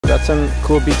Got some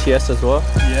cool BTS as well.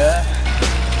 Yeah.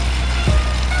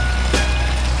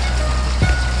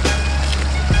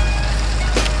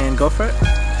 And go for it.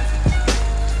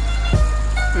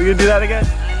 We gonna do that again?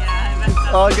 Yeah, I messed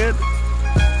up. All good.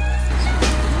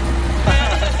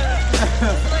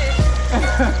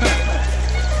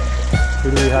 Who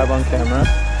do we have on camera?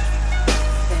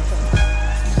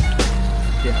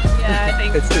 Yeah, I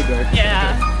think It's too dark.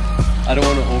 Yeah. I don't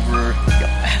want to over.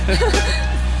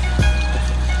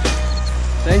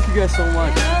 Thank you guys so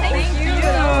much. Thank you.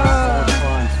 So much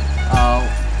fun.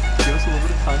 Give us a little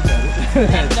bit of content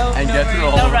and get through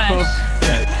all no of rush. them.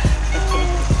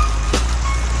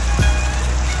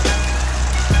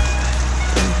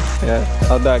 Yeah.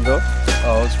 How'd that go?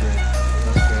 Oh, it's great.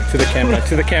 That's great. To the camera.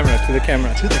 To the camera. To the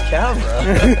camera. To the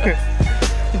camera.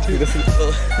 Dude,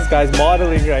 this guy's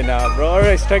modeling right now, bro.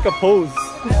 Alright, strike a pose.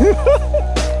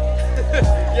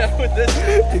 Yeah, with this.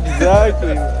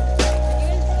 Exactly.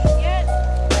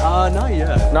 Not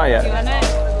yet. Not yet. You wanna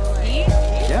eat?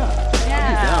 Yeah.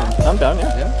 Yeah. I'm down,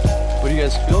 yeah. Yeah. What do you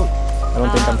guys feel? I don't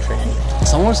think I'm trained.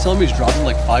 Someone was telling me it's dropping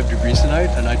like 5 degrees tonight,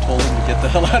 and I told him to get the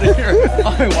hell out of here.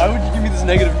 Why would you give me this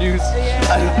negative news?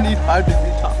 I don't need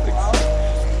 5-degree topics.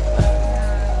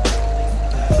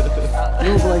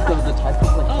 You know, like the type of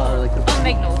like flower, like the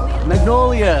Magnolia.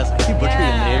 magnolias.